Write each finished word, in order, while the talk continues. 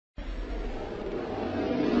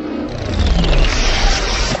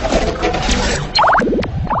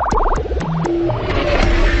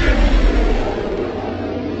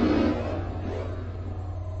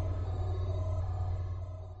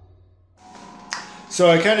So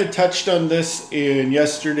I kind of touched on this in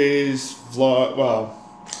yesterday's vlog, well,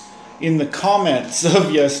 in the comments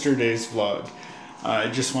of yesterday's vlog. I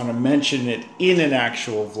just want to mention it in an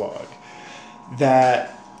actual vlog,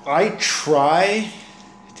 that I try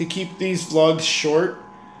to keep these vlogs short,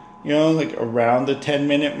 you know, like around the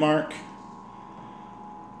 10-minute mark.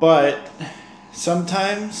 But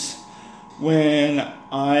sometimes when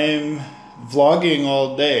I'm vlogging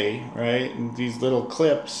all day, right, and these little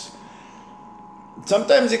clips,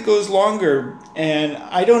 sometimes it goes longer and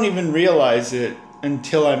I don't even realize it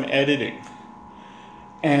until I'm editing.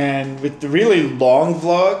 And with the really long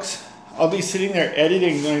vlogs, I'll be sitting there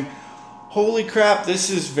editing going, holy crap,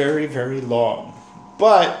 this is very, very long.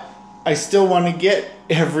 But I still want to get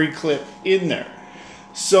every clip in there.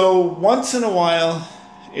 So once in a while,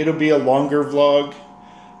 it'll be a longer vlog,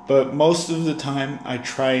 but most of the time I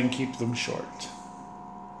try and keep them short.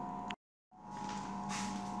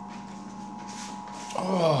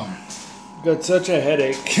 Oh, got such a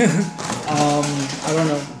headache. I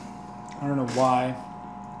don't know why.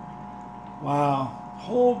 Wow,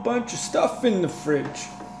 whole bunch of stuff in the fridge.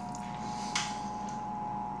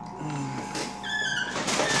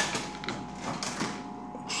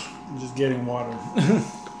 I'm just getting water.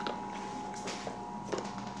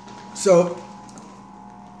 So,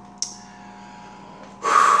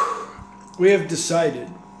 we have decided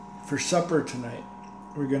for supper tonight,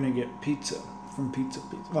 we're gonna get pizza from Pizza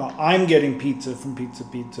Pizza. Well, I'm getting pizza from Pizza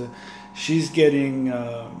Pizza. She's getting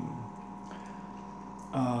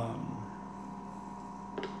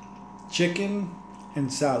chicken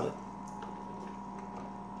and salad.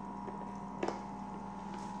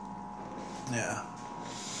 Yeah.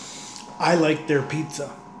 I like their pizza.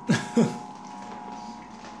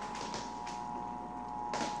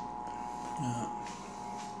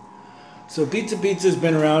 So Pizza Pizza's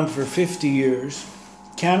been around for 50 years.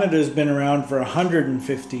 Canada's been around for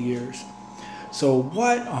 150 years. So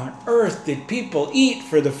what on earth did people eat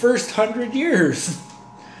for the first 100 years?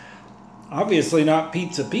 Obviously not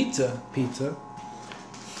pizza.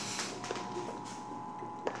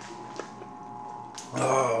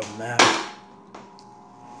 Oh, man.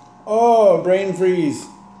 Oh, brain freeze.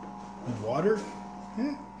 And water?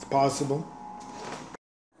 Yeah, it's possible.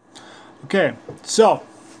 Okay, so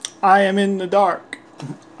I am in the dark.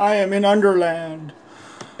 I am in Underland.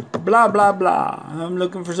 Blah, blah, blah. I'm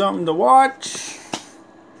looking for something to watch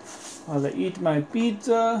while I eat my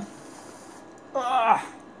pizza. Ah,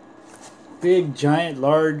 big, giant,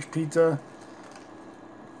 large pizza.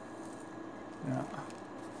 Yeah.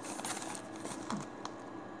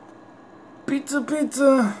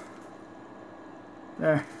 Pizza.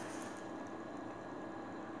 There.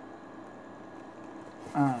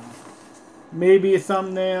 Maybe a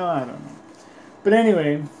thumbnail, I don't know. But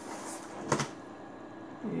anyway.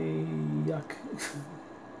 Yuck.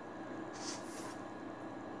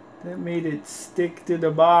 That made it stick to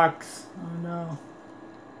the box. Oh no.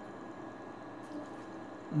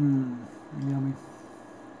 Yummy.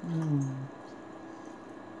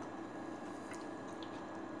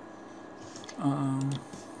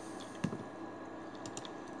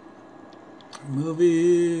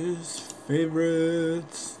 Movies,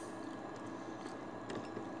 favorites.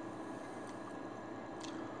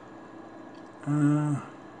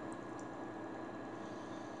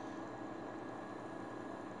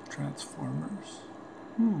 Transformers.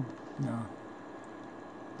 No.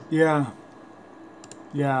 Yeah,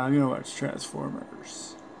 I'm gonna watch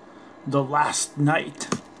Transformers. The Last Night.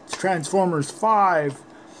 It's Transformers 5.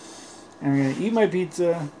 And I'm gonna eat my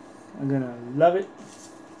pizza. I'm gonna love it.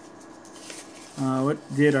 What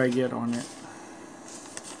did I get on it?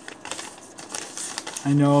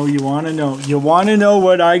 I know you want to know. You want to know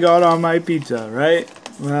what I got on my pizza, right?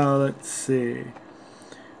 Well, let's see.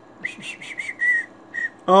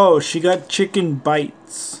 Oh, she got chicken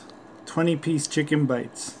bites. 20-piece chicken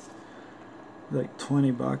bites. Like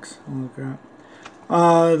 20 bucks. Holy crap.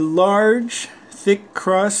 Large, thick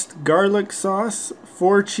crust, garlic sauce,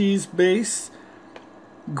 4-cheese base,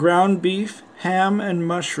 ground beef, ham, and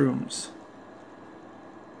mushrooms.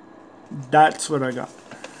 That's what I got.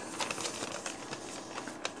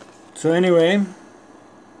 So anyway,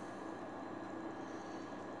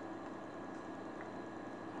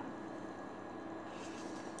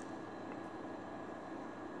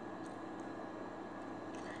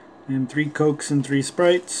 and 3 Cokes and 3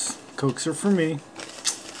 Sprites. Cokes are for me.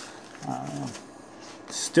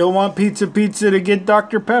 Still want Pizza to get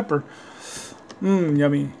Dr. Pepper.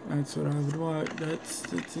 Yummy. That's what I would want.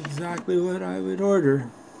 That's exactly what I would order.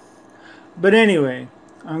 But anyway,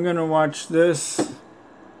 I'm gonna watch this.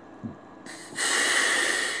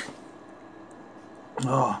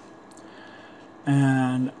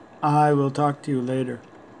 and I will talk to you later.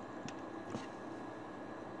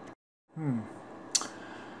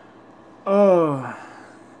 Oh,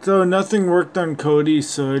 so nothing worked on Cody,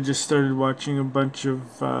 so I just started watching a bunch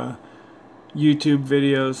of YouTube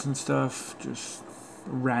videos and stuff, just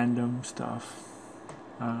random stuff.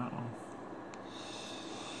 I don't know.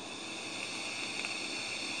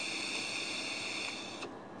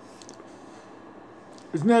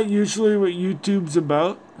 Isn't that usually what YouTube's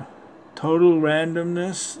about? Total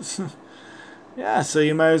randomness? Yeah, so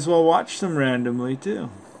you might as well watch them randomly too.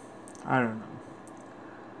 I don't know.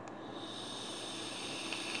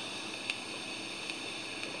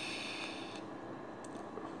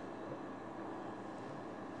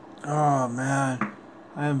 Oh man,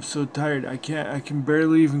 I am so tired. I can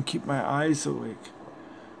barely even keep my eyes awake.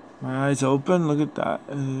 My eyes open, look at that.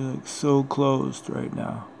 It's like so closed right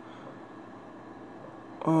now.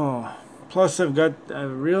 Oh, plus I've got a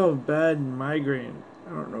real bad migraine.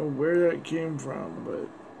 I don't know where that came from, but it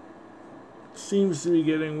seems to be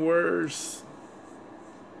getting worse.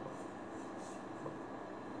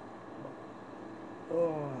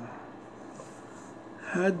 Oh,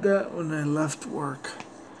 had that when I left work.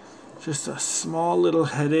 Just a small little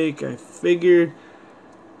headache. I figured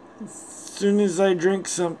as soon as I drink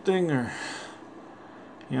something, or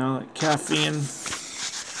like caffeine,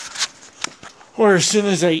 or as soon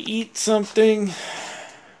as I eat something,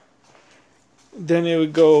 then it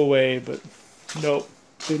would go away, but nope,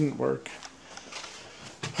 didn't work.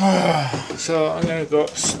 So I'm gonna go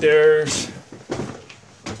upstairs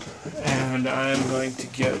and I'm going to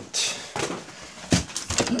get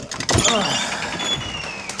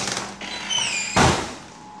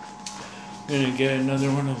I'm gonna get another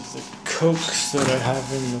one of the Cokes that I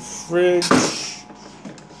have in the fridge.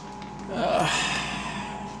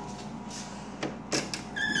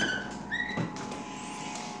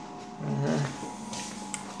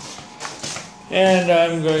 And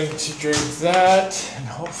I'm going to drink that, and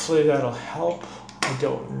hopefully that'll help. I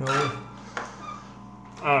don't know.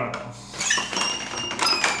 I don't know.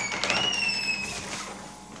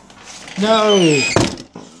 No!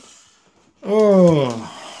 Oh,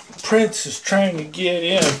 Prince is trying to get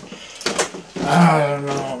in. I don't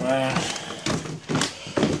know, man.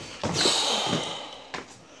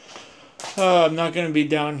 I'm not going to be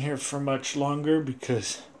down here for much longer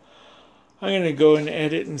because I'm going to go and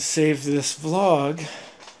edit and save this vlog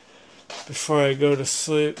before I go to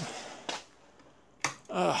sleep.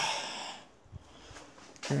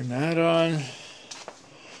 Turn that on.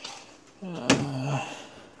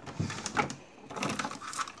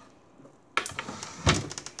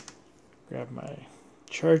 Grab my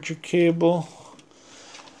charger cable.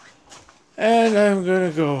 And I'm going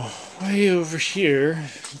to go way over here.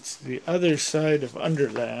 It's the other side of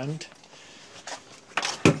Underland.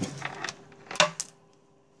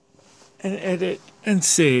 And edit and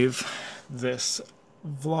save this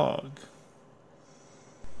vlog.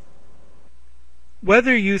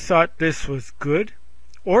 Whether you thought this was good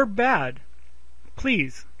or bad,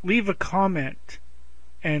 please leave a comment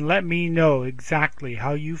and let me know exactly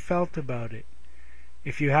how you felt about it.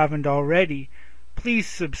 If you haven't already, please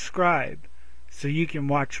subscribe so you can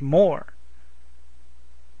watch more.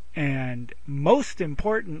 And most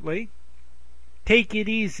importantly, take it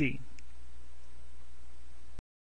easy.